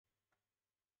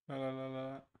La la la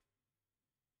la.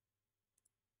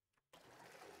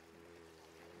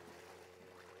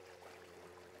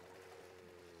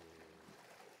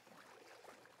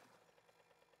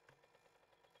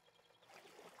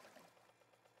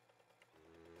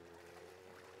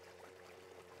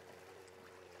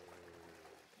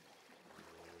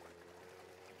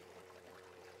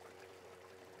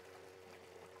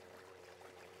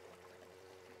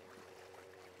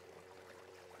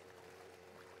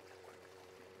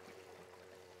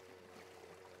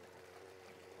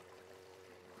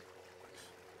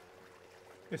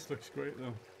 This looks great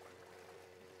though.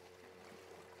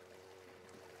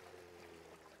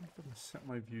 I'm gonna set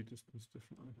my view distance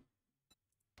differently.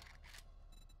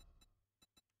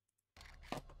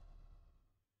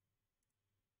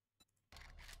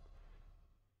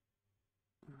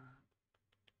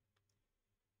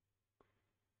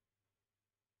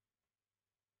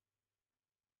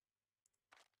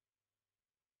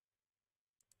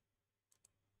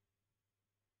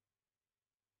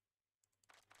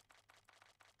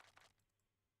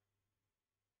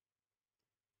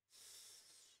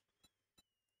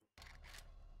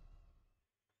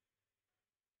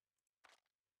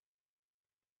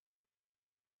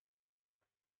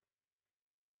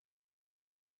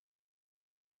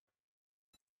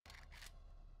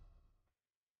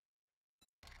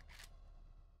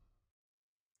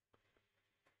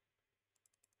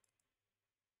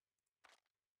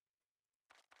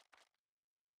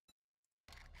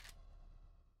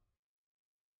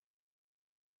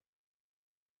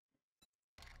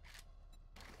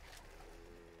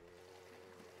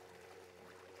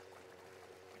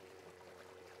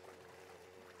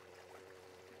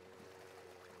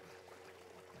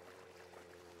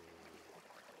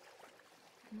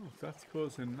 Oh, if that's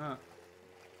causing that.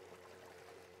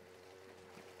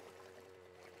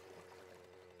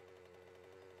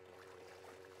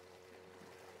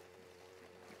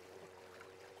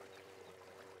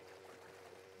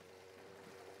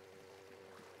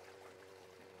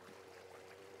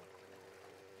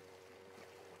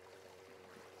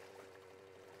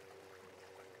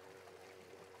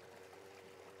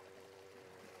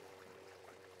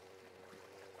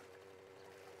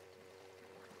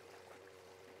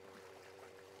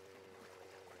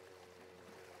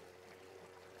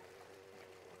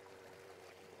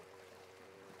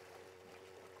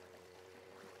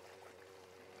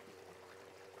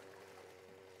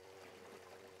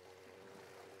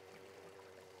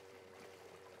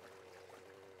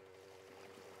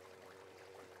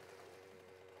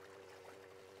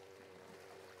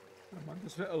 Oh man,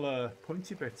 there's little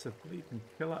pointy bits of bleeding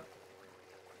killer.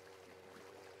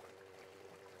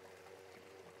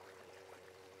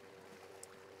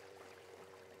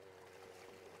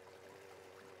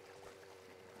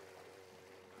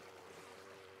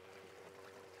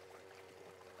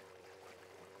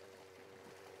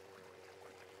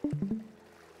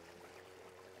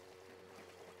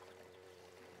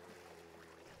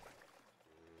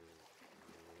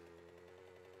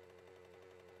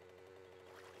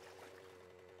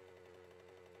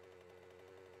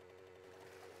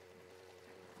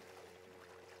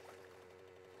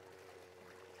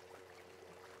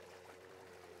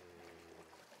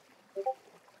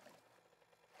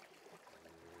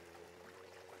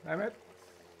 Damn it.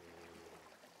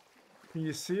 Can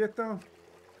you see it though?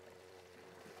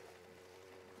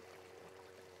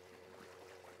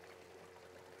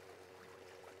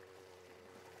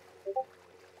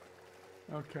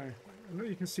 Okay. I know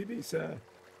you can see these the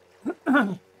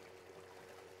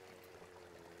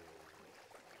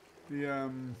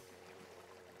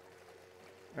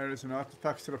areas and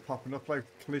artifacts that are popping up like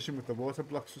collision with the water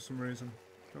blocks for some reason.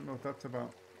 Don't know what that's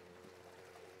about.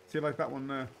 See, like that one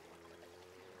there.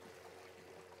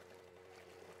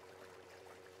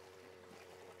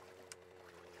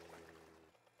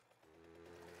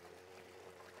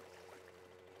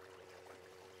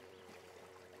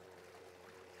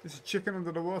 There's a chicken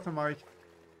under the water, Mike.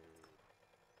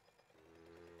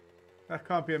 That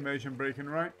can't be immersion breaking,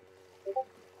 right?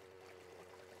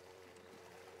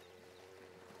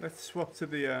 Let's swap to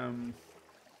the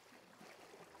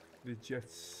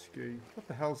jet ski. What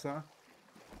the hell's that?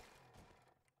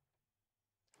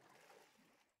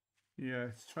 Yeah,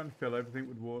 it's trying to fill everything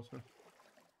with water.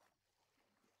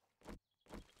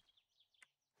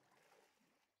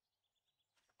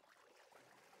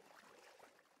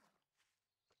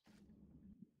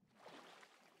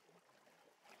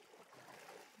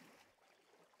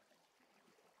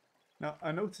 Now,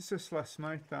 I noticed this last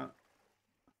night that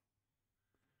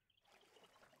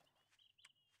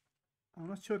I'm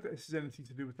not sure that this has anything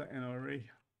to do with that NRE.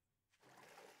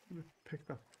 I'm going to pick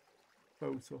that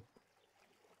boat up.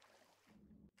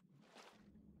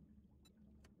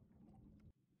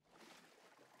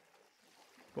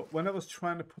 But when I was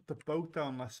trying to put the boat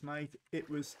down last night, it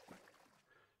was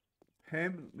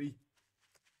permanently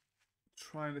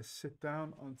trying to sit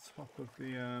down on top of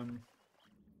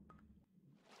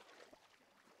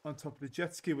the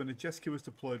jet ski when the jet ski was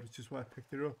deployed, which is why I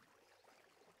picked it up.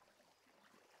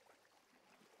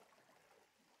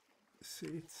 See,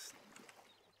 it's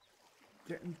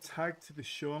getting tagged to the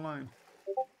shoreline.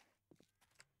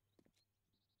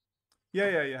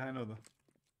 Yeah, I know that.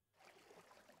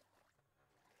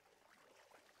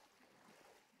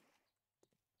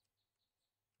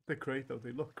 They're great though,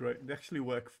 they look great. They actually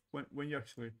work when you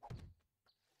actually...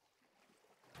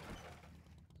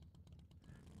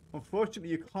 Unfortunately,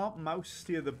 you can't mouse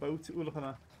steer the boat. Ooh, look at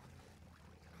that.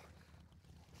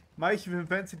 Mike, you've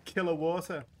invented killer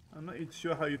water. I'm not even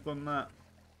sure how you've done that.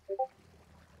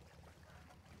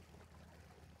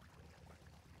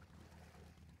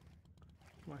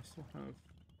 Do I still have...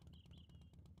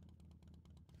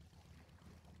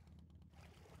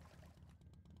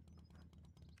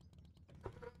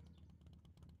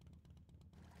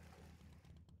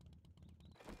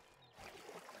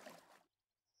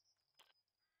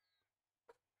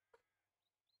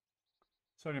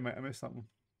 Sorry, mate, I missed that one.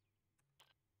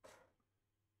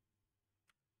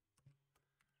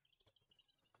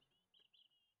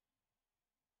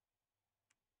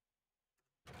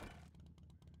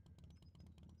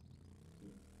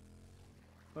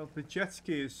 Well, the jet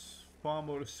ski is far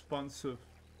more responsive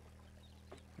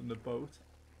than the boat,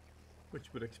 which you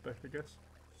would expect, I guess.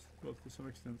 Well, to some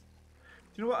extent. Do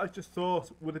you know what I just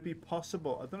thought? Would it be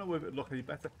possible? I don't know if it would look any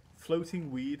better. Floating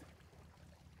weed.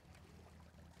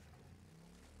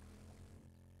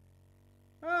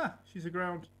 Ah, she's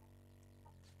aground.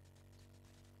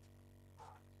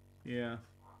 Yeah,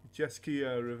 jet ski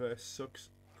reverse sucks.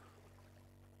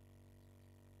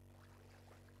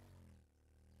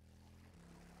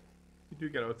 You do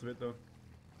get out of it though.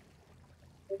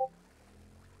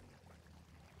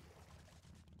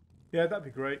 Yeah, that'd be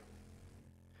great.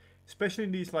 Especially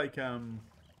in these like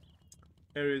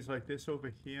areas like this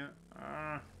over here.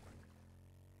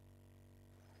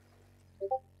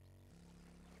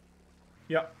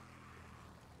 Yeah.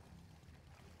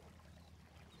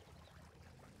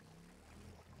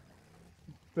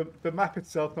 The map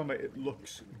itself, though, mate, it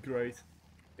looks great.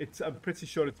 I'm pretty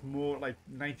sure it's more like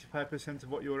 95% of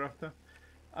what you're after.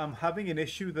 I'm having an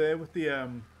issue there with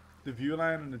the view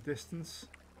line and the distance.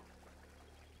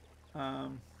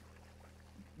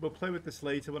 We'll play with this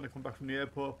later when I come back from the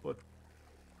airport, but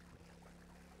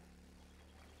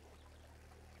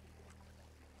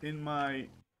in my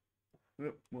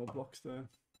more blocks there.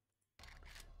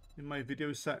 In my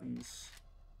video settings,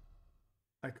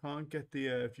 I can't get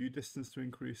the view distance to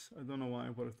increase. I don't know why,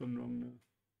 what I've done wrong there.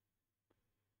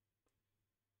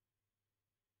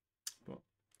 But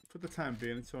for the time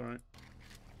being, it's alright.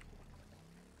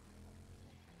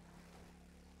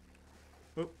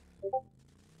 Oh.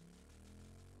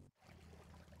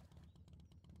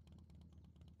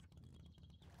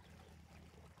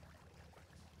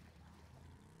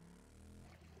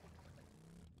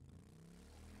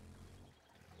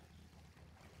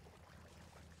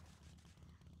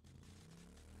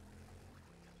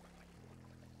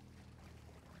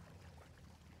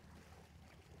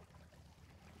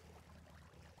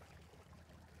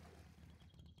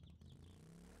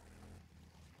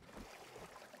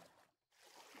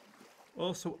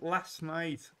 Also, last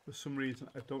night, for some reason,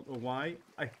 I don't know why,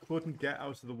 I couldn't get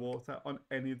out of the water on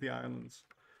any of the islands.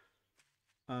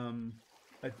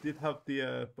 I did have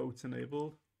the boats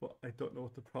enabled, but I don't know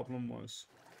what the problem was.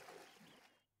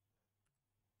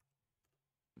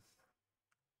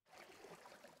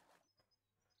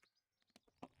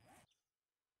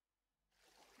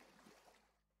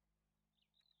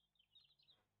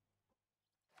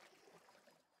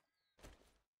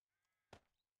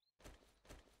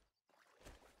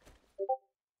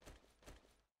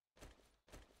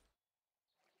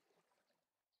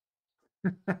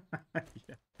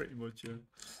 Yeah, pretty much, yeah.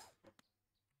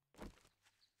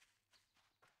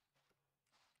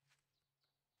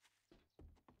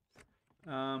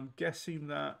 Guessing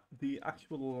that the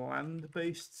actual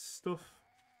land-based stuff,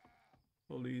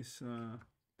 all these,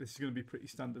 this is going to be pretty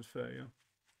standard fare, yeah.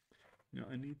 You know,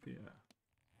 I need the,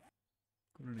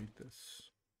 gonna need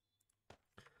this.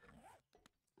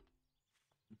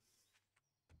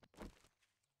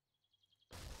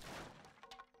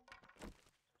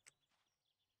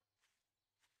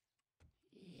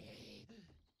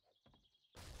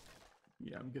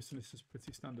 Yeah, I'm guessing this is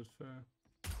pretty standard fare.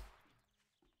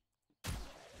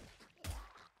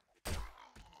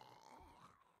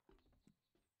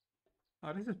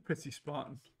 Oh, this is pretty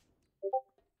Spartan.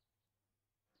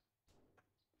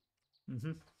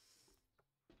 Mm-hmm.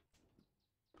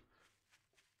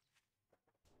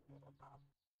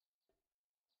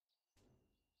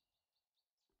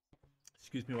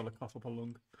 Excuse me while I cough up a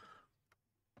lung.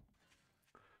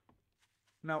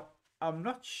 Now, I'm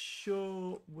not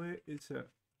sure where is it.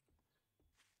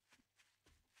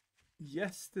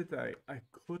 Yesterday, I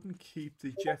couldn't keep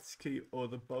the jet ski or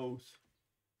the boat.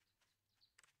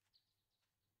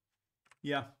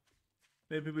 Yeah,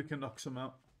 maybe we can knock some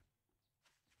out.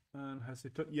 And has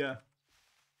it done? Yeah.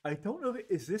 I don't know.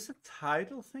 Is this a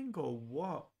tidal thing or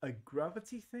what? A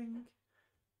gravity thing?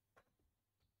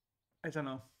 I don't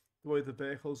know. The way the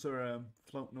vehicles are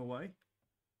floating away.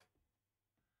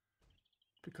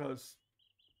 Because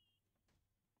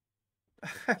I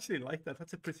actually like that.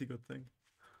 That's a pretty good thing.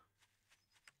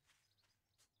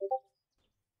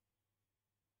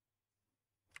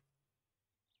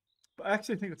 But I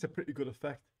actually think it's a pretty good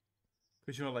effect.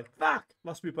 Because you're like, fuck,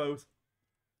 lost me boat.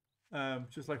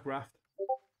 Just like Raft.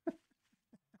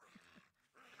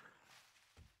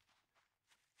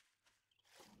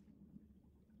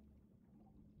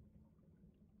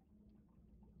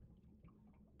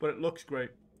 But it looks great.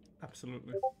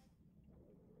 Absolutely.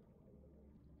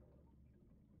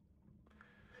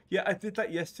 Yeah, I did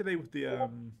that yesterday with the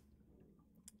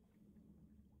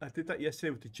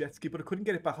jet ski, but I couldn't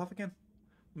get it back off again.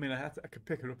 I mean, I could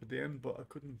pick her up at the end, but I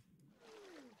couldn't.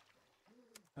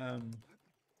 Um,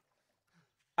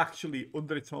 actually,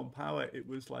 under its own power, it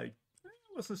was like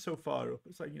it wasn't so far up.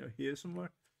 It's like here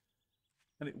somewhere,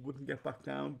 and it wouldn't get back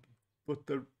down. But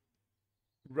the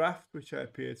raft, which I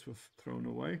appeared to have thrown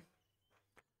away,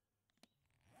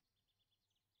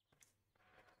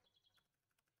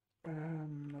 I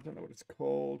don't know what it's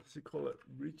called. Does he call it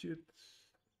rigid?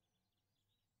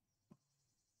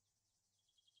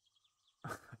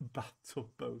 Bathtub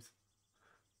boat.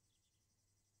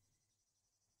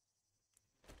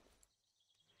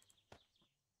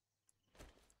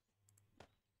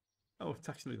 Oh, it's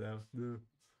actually there. No.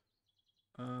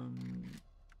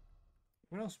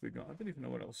 What else we got? I don't even know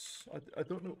what else. I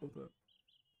don't know other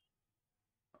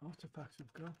artifacts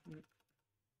we've got.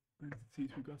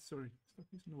 Entities we got. Sorry, stop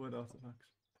using the word artifacts.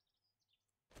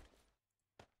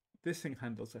 This thing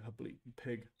handles like a bleeding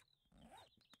pig.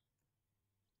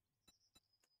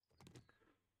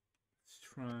 Let's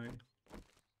try.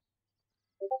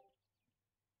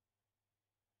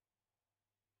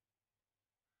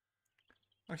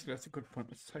 Actually, that's a good point.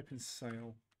 Let's type in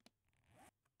sail.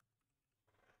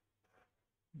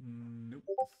 Nope.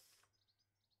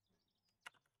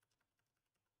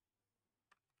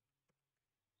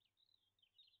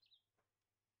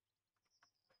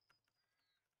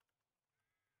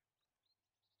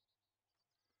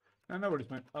 No worries,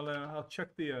 mate. I'll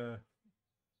check the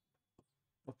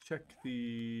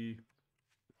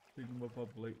thing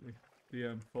above lately.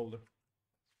 The folder.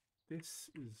 This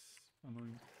is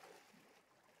annoying.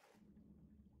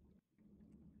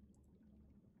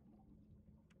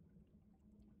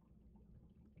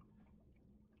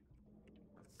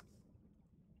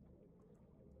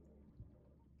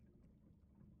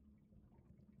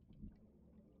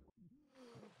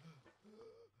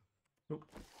 Oh.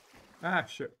 Ah,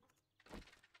 shit.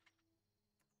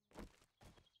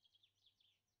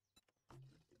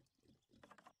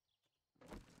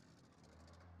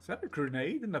 Is that a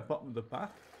grenade in the bottom of the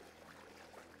bath?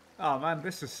 Oh man,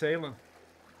 this is sailing.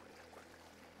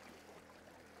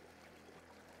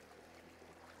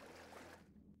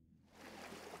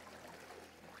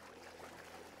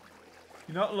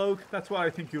 You're not Logue. That's what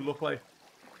I think you look like.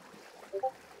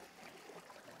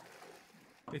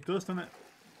 It does, doesn't it?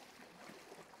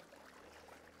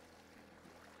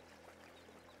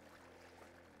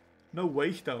 No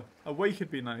wake though. A wake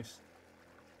would be nice.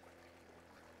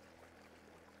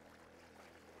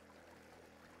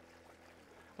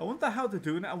 I wonder how they're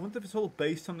doing it. I wonder if it's all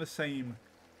based on the same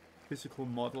physical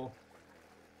model.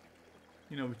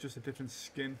 You know, with just a different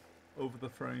skin over the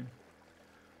frame.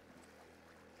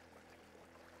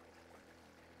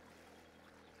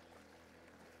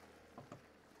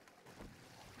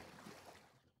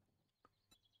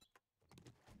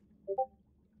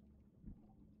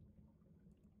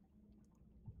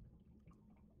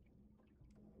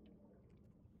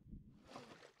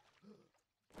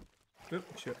 Oh,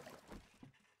 shit.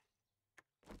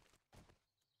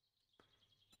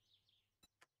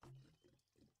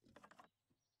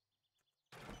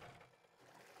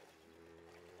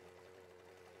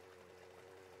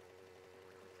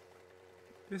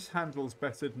 This handles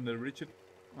better than the rigid.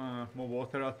 More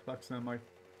water artifacts than my.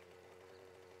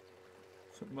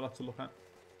 Something we'll have to look at.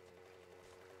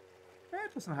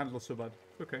 It doesn't handle so bad.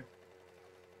 Okay.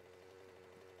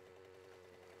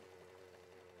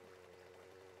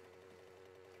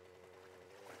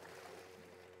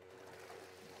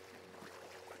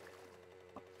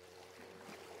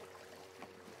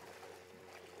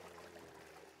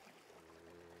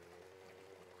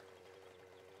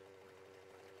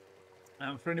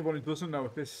 And for anyone who doesn't know,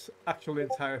 this actual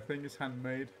entire thing is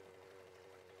handmade.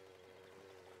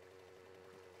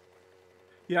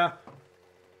 Yeah.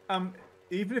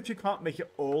 Even if you can't make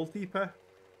it all deeper,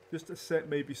 just a set,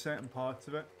 maybe certain parts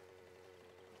of it.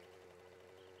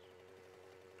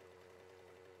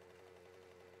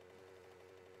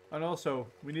 And also,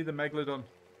 we need a megalodon.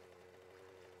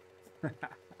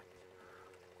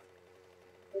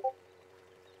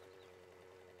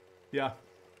 Yeah,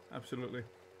 absolutely.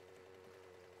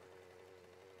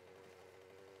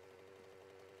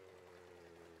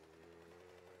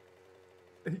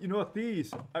 You know what,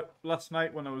 these, last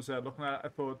night when I was looking at it, I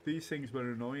thought these things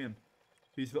were annoying.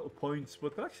 These little points,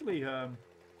 but they're actually, they're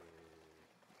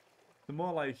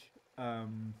more like, I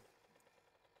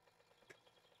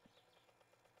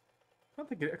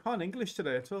can't English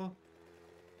today at all.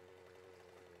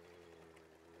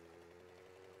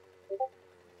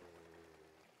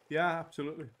 Yeah,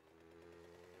 absolutely.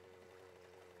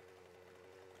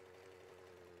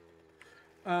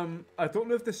 I don't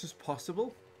know if this is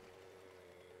possible.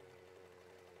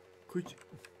 Could you,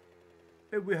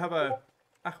 if we have a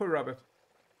aqua rabbit?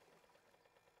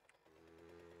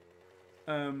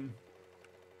 And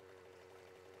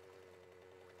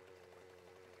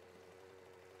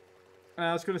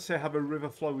I was going to say have a river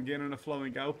flowing in and a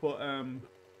flowing out, but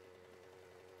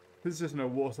this is no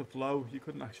water flow. You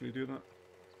couldn't actually do that.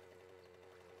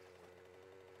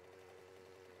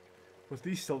 But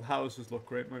these still houses look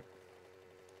great, mate.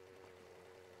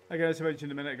 Again, as I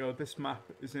mentioned a minute ago, this map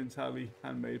is entirely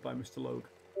handmade by Mr. Logue.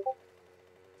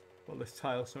 Well, this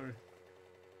tile, sorry.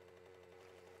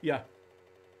 Yeah.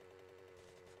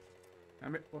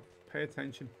 Damn it, well, pay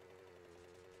attention.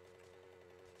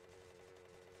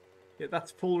 Yeah,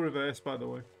 that's full reverse, by the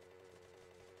way.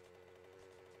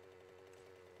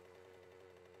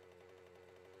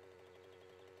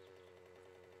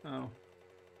 Oh.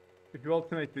 If you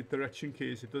alternate the direction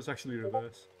keys, it does actually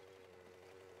reverse.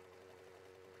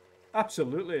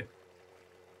 Absolutely.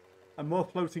 And more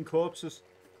floating corpses.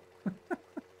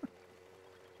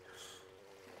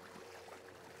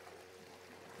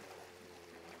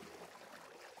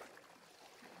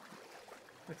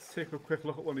 Let's take a quick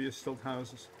look at one of your stilt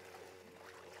houses.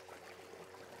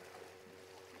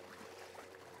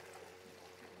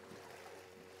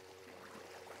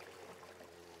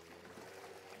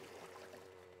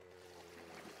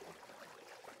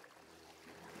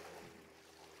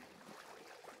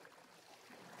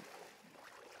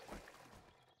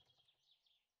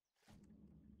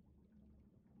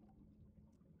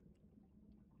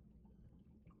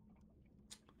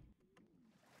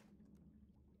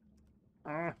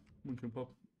 Ah, one jump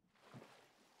up.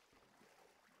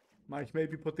 Mike,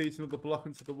 maybe put these another block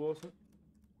into the water.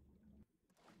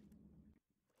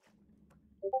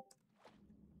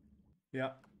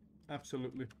 Yeah,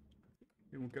 absolutely.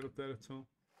 You won't get up there at all.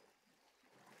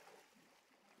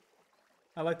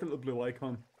 I like the little blue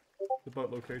icon, the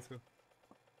boat locator.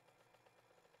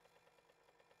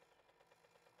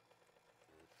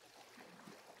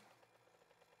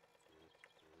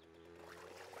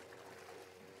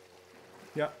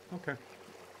 Yeah, okay.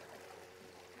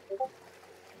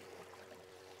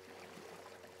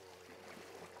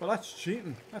 Well, that's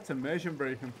cheating. That's immersion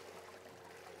breaking.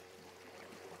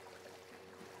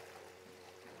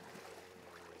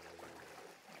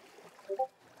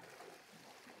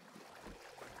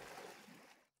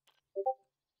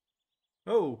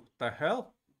 Oh, the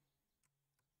hell?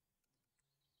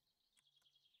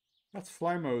 That's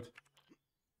fly mode.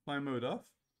 Fly mode off.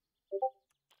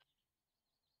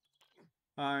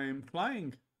 I'm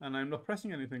flying, and I'm not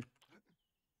pressing anything.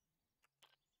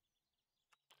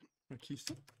 My key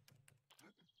still.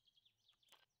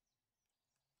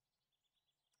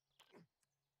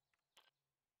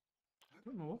 I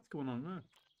don't know what's going on there.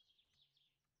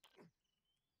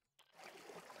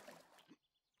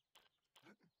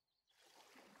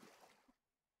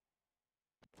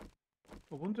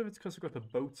 I wonder if it's because I've got the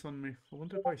boats on me. I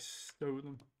wonder if I stow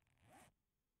them.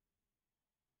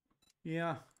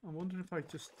 Yeah, I wonder if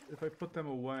if I put them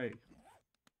away,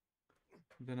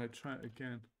 then I try it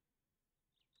again.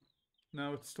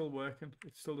 No, it's still working.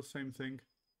 It's still the same thing.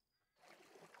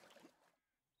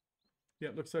 Yeah,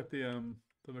 it looks like the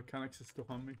mechanics are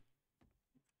stuck on me.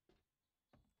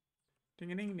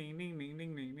 Ding a ding ding ding ding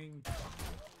ding ding ding.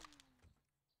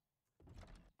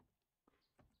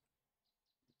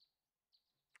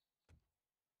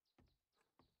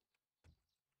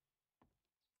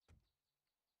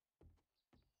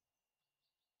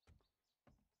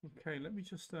 Okay, let me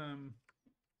just get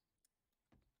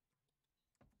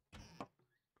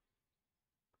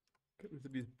rid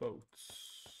of these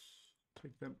boats.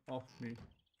 Take them off me.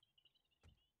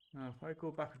 Now, if I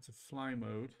go back into fly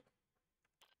mode,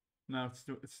 now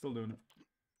it's still doing it.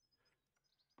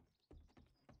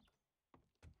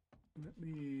 Let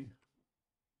me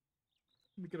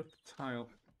get up the tile.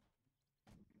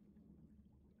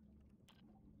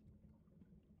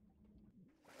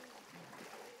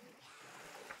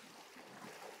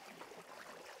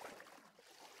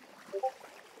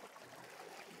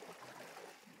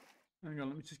 Hang on,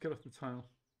 let me just get off the tile.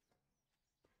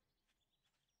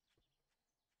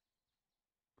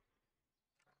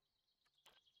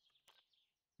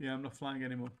 Yeah, I'm not flying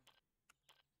anymore.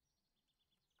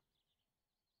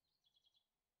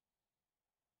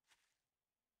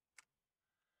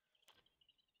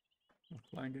 Not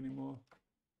flying anymore.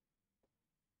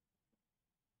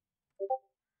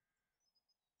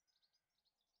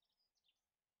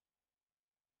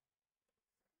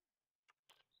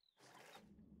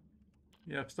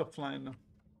 Yeah, I've stopped flying now.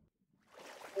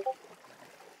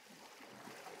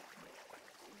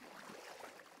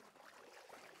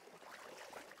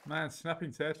 Man,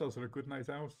 snapping turtles are a good night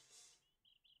out.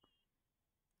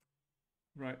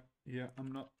 Right, yeah,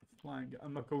 I'm not flying.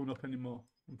 I'm not going up anymore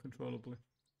uncontrollably.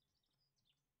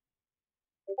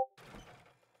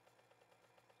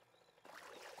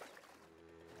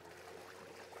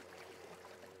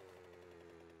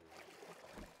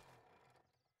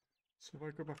 So if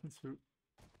I go back into...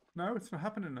 No, it's not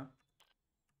happening now.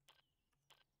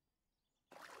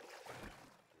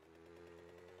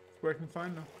 It's working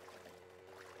fine now.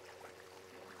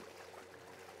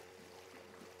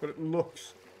 But it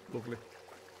looks lovely.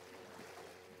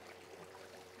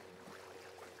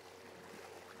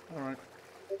 Alright.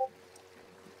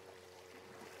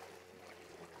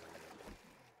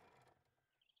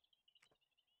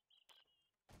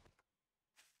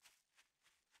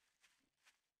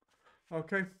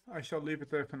 Okay, I shall leave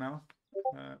it there for now.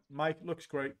 Mike looks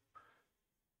great.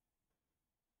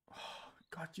 Oh,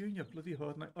 God, you and your bloody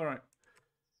horde night. Alright.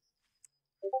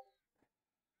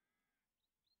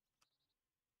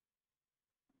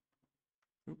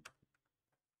 Oop.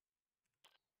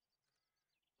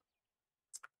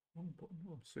 One button.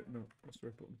 Oh, no, that's the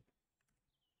right button.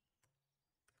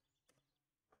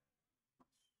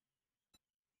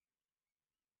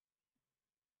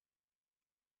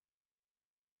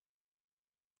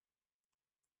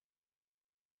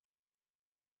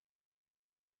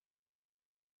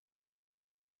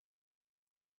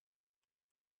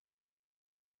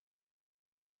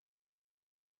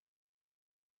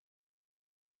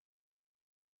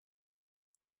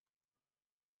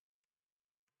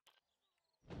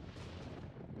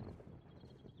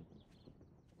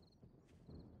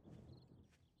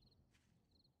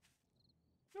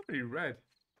 Nobody red.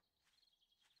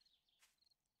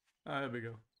 Ah, there we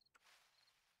go.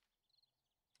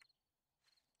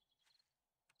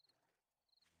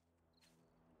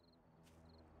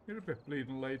 You're a bit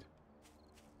bleeding late.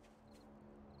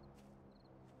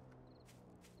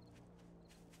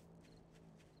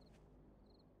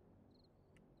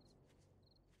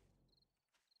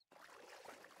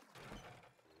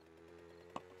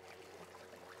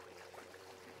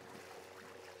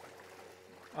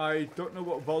 I don't know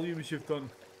what volumes you've done.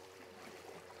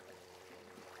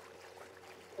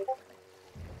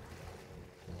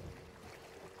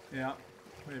 Yeah,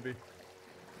 maybe.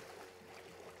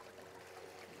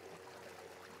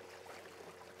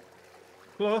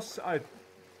 Plus, Alright,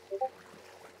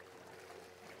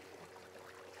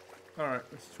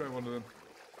 let's try one of them.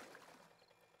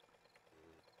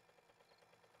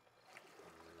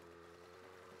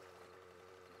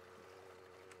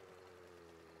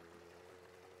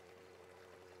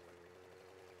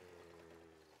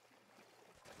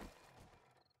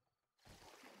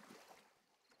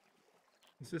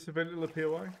 Is this a vanilla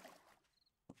POI?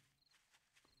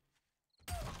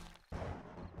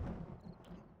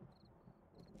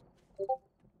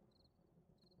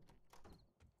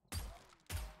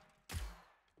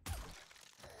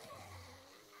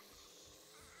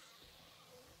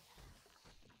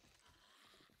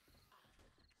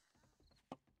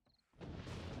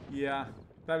 Yeah,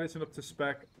 that isn't up to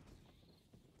spec.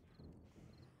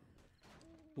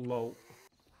 Lol.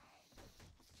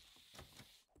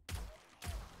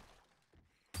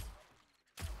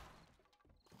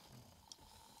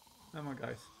 Come on,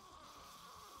 guys.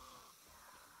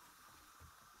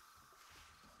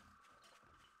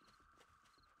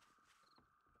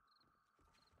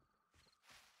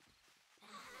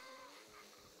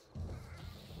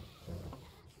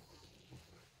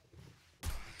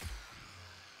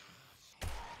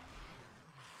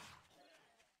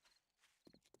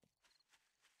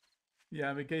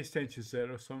 Yeah, my gaze change is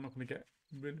 0, so I'm not going to get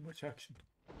really much action.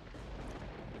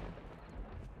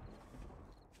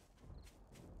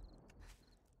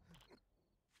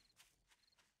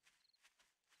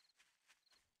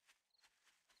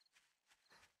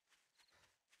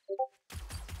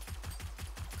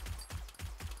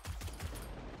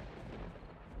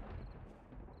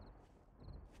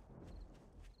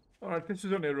 Alright, this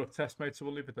is only a rough test, mate, so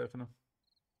we'll leave it there for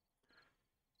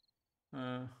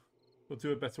now. We'll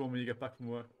do a better one when you get back from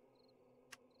work.